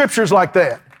through the scriptures like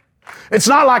that. It's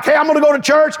not like, hey, I'm going to go to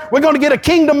church. We're going to get a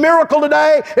kingdom miracle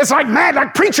today. It's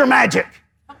like preacher magic.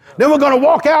 Then we're going to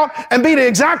walk out and be the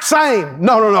exact same.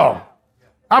 No.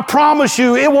 I promise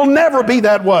you, it will never be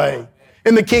that way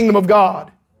in the kingdom of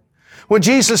God. When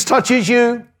Jesus touches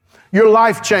you, your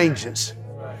life changes.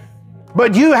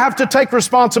 But you have to take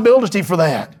responsibility for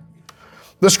that.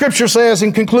 The scripture says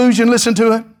in conclusion, listen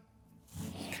to it.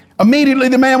 Immediately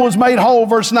the man was made whole,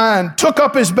 verse 9, took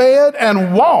up his bed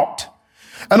and walked.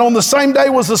 And on the same day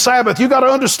was the Sabbath. You got to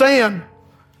understand.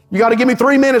 You got to give me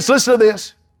 3 minutes. Listen to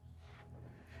this.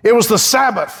 It was the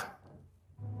Sabbath.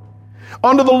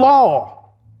 Under the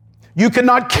law, you could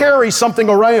not carry something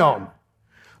around.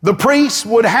 The priests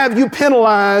would have you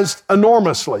penalized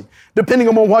enormously, depending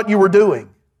on what you were doing.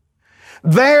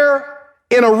 There,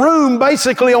 in a room,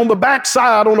 basically on the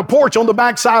backside, on a porch on the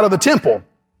backside of the temple,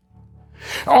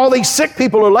 all these sick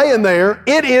people are laying there.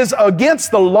 It is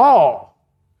against the law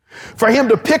for him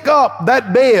to pick up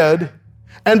that bed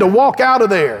and to walk out of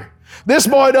there. This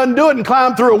boy doesn't do it and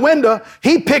climb through a window.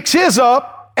 He picks his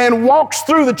up and walks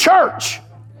through the church.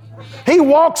 He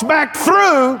walks back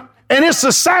through, and it's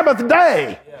the Sabbath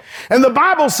day. And the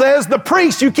Bible says the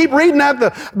priest, you keep reading that,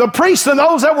 the priest and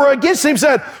those that were against him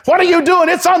said, what are you doing?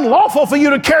 It's unlawful for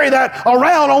you to carry that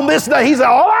around on this day. He said,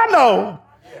 all I know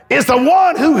is the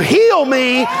one who healed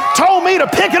me told me to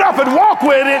pick it up and walk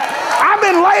with it. I've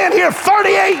been laying here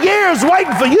 38 years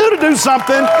waiting for you to do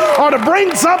something or to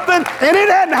bring something, and it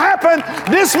hadn't happened.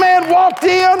 This man walked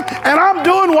in, and I'm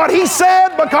doing what he said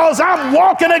because I'm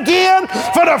walking again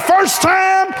for the first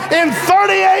time in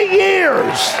 38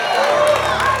 years.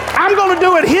 I'm going to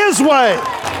do it his way.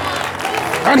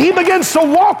 And he begins to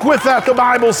walk with that, the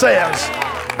Bible says.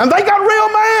 And they got real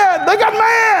mad. They got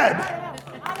mad.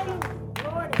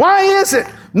 Why is it?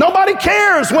 Nobody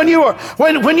cares when you were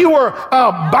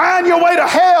buying your way to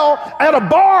hell at a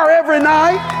bar every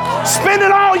night,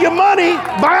 spending all your money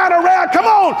buying around. Come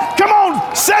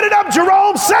on, set it up,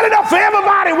 Jerome. Set it up for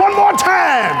everybody one more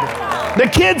time. The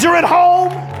kids are at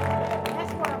home.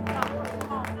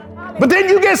 But then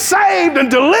you get saved and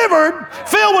delivered,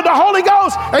 filled with the Holy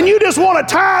Ghost, and you just want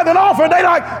to tithe and offer. They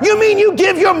like, you mean you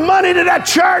give your money to that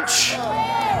church?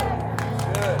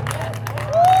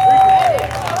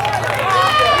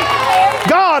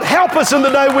 God help us in the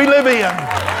day we live in.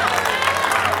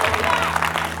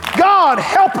 God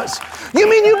help us. You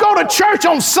mean you go to church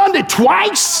on Sunday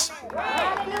twice?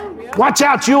 Watch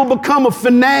out, you'll become a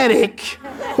fanatic.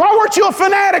 Why weren't you a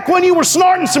fanatic when you were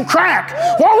snorting some crack?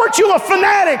 Why weren't you a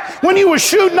fanatic when you were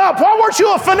shooting up? Why weren't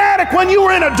you a fanatic when you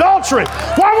were in adultery?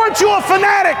 Why weren't you a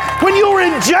fanatic when you were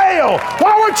in jail?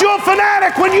 Why weren't you a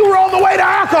fanatic when you were on the way to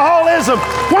alcoholism?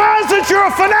 Why is it you're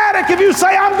a fanatic if you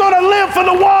say, I'm going to live for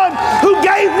the one who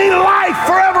gave me life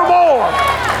forevermore?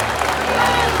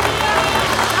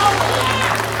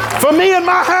 For me and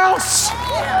my house,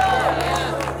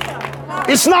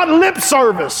 it's not lip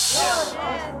service.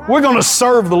 We're going to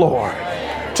serve the Lord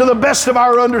to the best of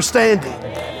our understanding.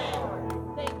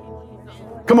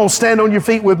 Come on, stand on your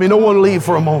feet with me. Don't want to leave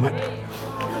for a moment.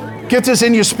 Get this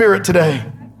in your spirit today.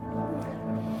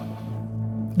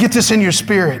 Get this in your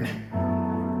spirit.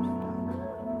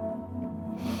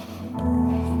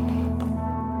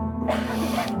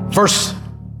 Verse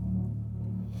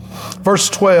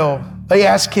 12, they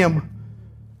ask him,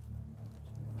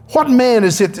 what man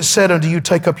is it that said unto you,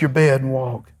 take up your bed and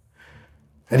walk?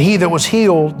 And he that was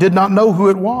healed did not know who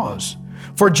it was,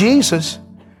 for Jesus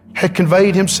had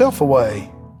conveyed himself away,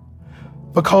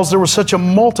 because there was such a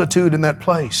multitude in that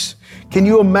place. Can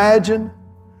you imagine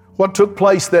what took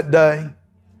place that day?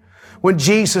 When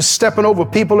Jesus, stepping over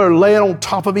people are laying on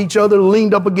top of each other,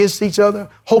 leaned up against each other,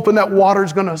 hoping that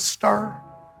water's going to stir.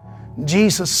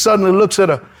 Jesus suddenly looks at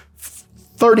a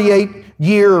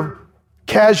 38-year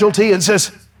casualty and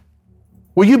says,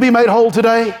 will you be made whole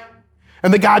today?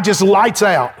 And the guy just lights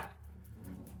out,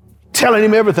 telling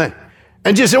him everything.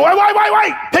 And just said,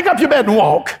 wait, pick up your bed and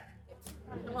walk.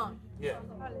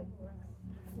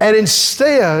 And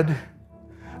instead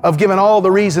of giving all the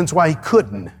reasons why he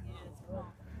couldn't,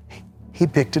 he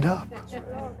picked it up.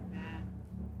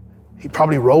 He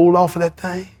probably rolled off of that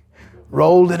thing,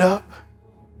 rolled it up,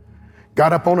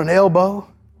 got up on an elbow,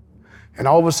 and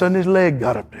all of a sudden his leg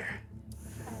got up there,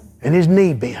 and his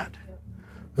knee bent.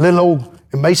 Little old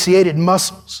emaciated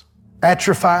muscles,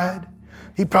 atrophied.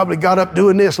 He probably got up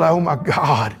doing this like, oh my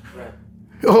God.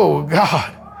 Oh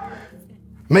God.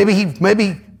 Maybe he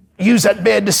used that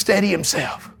bed to steady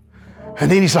himself.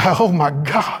 And then he's like, oh my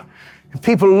God. And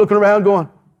people are looking around going,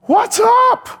 what's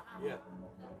up?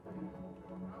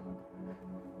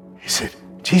 He said,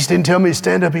 Jesus didn't tell me to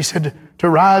stand up. He said to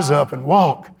rise up and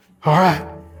walk. All right,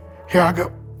 here I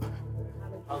go.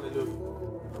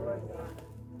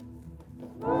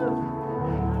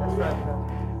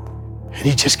 And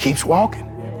he just keeps walking.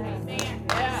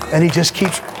 And he just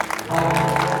keeps.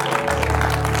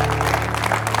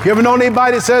 You ever known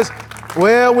anybody that says,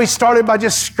 well, we started by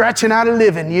just scratching out a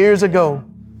living years ago?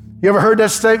 You ever heard that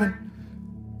statement?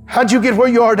 How'd you get where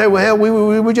you are today? Well,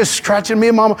 we were just scratching, me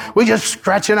and Mama, we just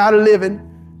scratching out a living.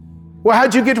 Well,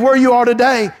 how'd you get to where you are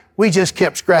today? We just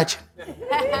kept scratching.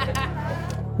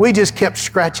 We just kept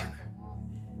scratching.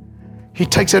 He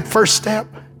takes that first step,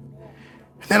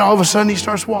 and then all of a sudden he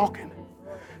starts walking.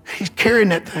 He's carrying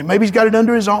that thing. Maybe he's got it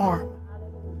under his arm.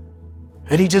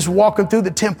 And he's just walking through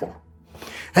the temple.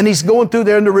 And he's going through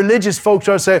there, and the religious folks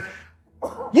are saying,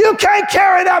 you can't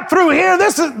carry that through here. They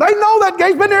know that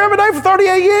gate's been there every day for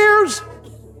 38 years.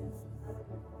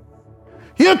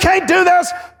 You can't do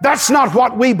this. That's not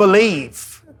what we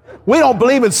believe. We don't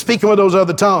believe in speaking with those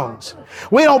other tongues.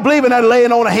 We don't believe in that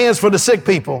laying on of hands for the sick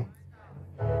people.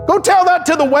 Go tell that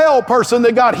to the well person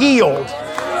that got healed.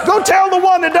 Go tell the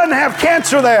one that doesn't have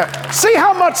cancer there. See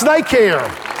how much they care.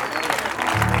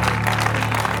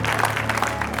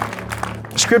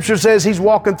 Scripture says he's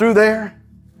walking through there.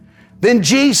 Then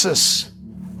Jesus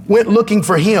went looking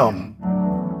for him.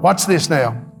 Watch this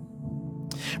now.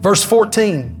 Verse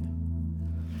 14.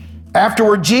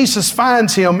 Afterward, Jesus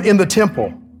finds him in the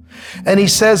temple, and he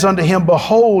says unto him,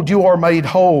 behold, you are made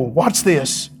whole. Watch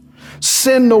this.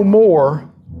 Sin no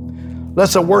more,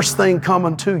 lest a worse thing come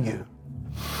unto you.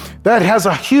 That has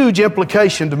a huge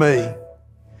implication to me,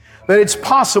 that it's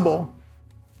possible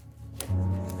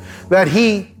that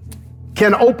he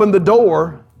can open the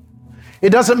door It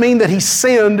doesn't mean that he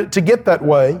sinned to get that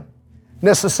way,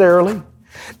 necessarily.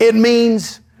 It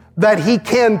means that he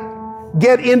can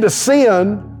get into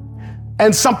sin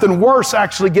and something worse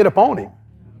actually get upon him.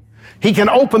 He can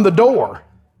open the door.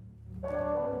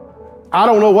 I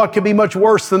don't know what could be much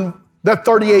worse than that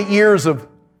 38 years of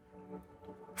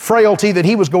frailty that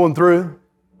he was going through.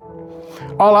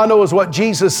 All I know is what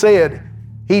Jesus said.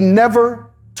 He never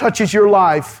touches your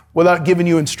life without giving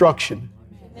you instruction.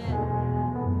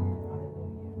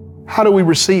 How do we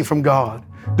receive from God?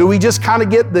 Do we just kind of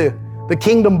get the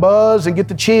kingdom buzz and get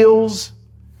the chills?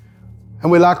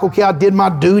 And we're like, okay, I did my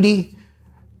duty.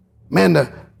 Man,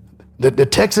 the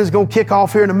Texans going to kick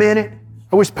off here in a minute.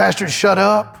 I wish Pastor would shut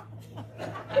up.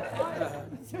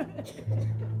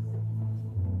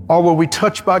 Or were we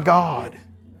touched by God?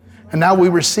 And now we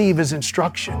receive His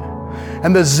instruction.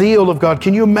 And the zeal of God.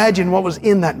 Can you imagine what was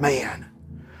in that man?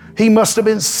 He must have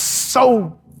been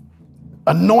so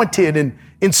anointed and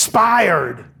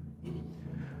inspired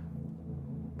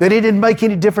that it didn't make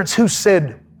any difference who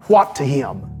said what to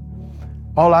him.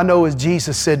 All I know is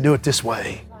Jesus said, do it this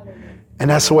way. And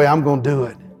that's the way I'm going to do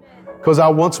it. Because I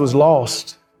once was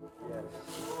lost,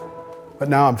 but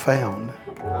now I'm found.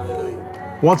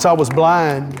 Once I was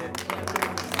blind,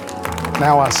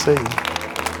 now I see.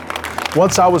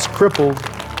 Once I was crippled,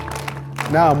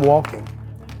 now I'm walking.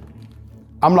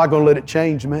 I'm not going to let it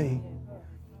change me.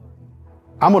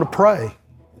 I'm going to pray.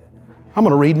 I'm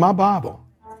going to read my Bible.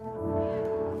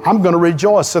 I'm going to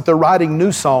rejoice that they're writing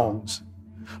new songs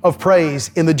of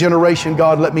praise in the generation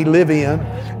God let me live in,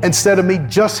 instead of me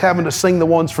just having to sing the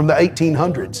ones from the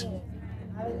 1800s.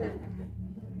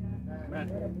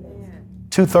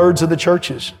 2/3 of the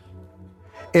churches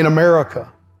in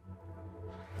America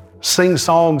sing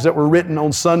songs that were written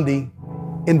on Sunday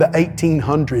in the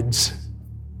 1800s.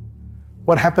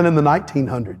 What happened in the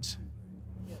 1900s?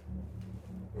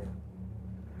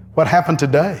 What happened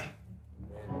today?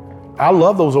 I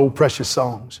love those old precious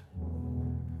songs.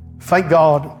 Thank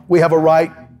God we have a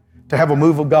right to have a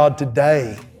move of God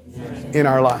today in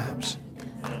our lives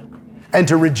and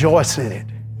to rejoice in it.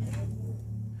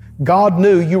 God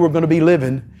knew you were going to be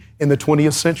living in the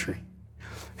 20th century.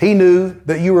 He knew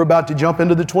that you were about to jump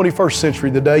into the 21st century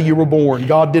the day you were born.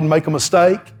 God didn't make a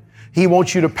mistake. He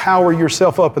wants you to power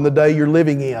yourself up in the day you're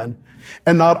living in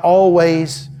and not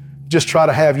always just try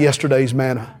to have yesterday's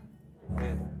manna.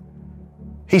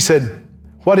 He said,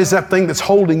 what is that thing that's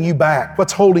holding you back?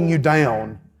 What's holding you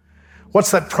down?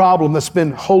 What's that problem that's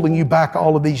been holding you back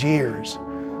all of these years?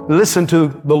 Listen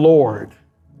to the Lord.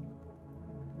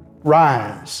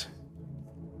 Rise.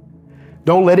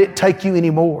 Don't let it take you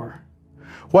anymore.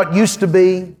 What used to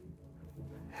be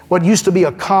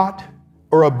a cot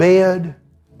or a bed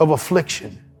of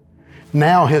affliction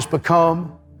now has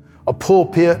become a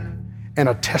pulpit and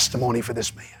a testimony for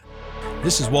this man.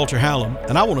 This is Walter Hallam,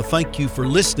 and I want to thank you for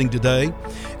listening today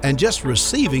and just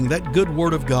receiving that good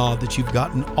word of God that you've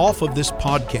gotten off of this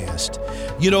podcast.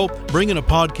 You know, bringing a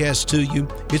podcast to you,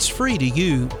 it's free to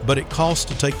you, but it costs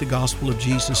to take the gospel of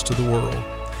Jesus to the world.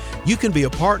 You can be a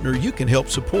partner. You can help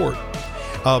support.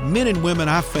 Men and women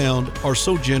I've found are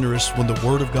so generous when the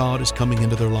word of God is coming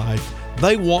into their life.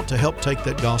 They want to help take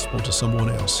that gospel to someone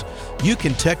else. You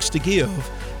can text to give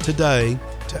today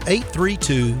to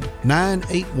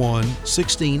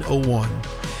 832-981-1601.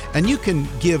 And you can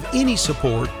give any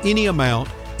support, any amount,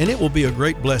 and it will be a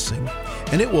great blessing.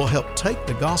 And it will help take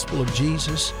the gospel of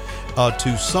Jesus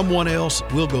to someone else.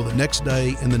 We'll go the next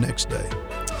day and the next day.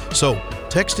 So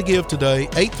text to give today,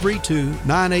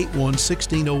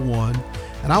 832-981-1601.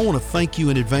 And I want to thank you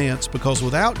in advance, because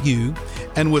without you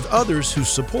and with others who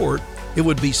support, it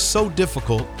would be so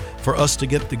difficult for us to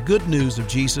get the good news of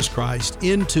Jesus Christ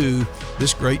into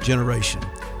this great generation.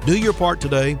 Do your part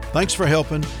today. Thanks for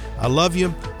helping. I love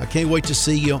you. I can't wait to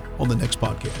see you on the next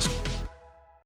podcast.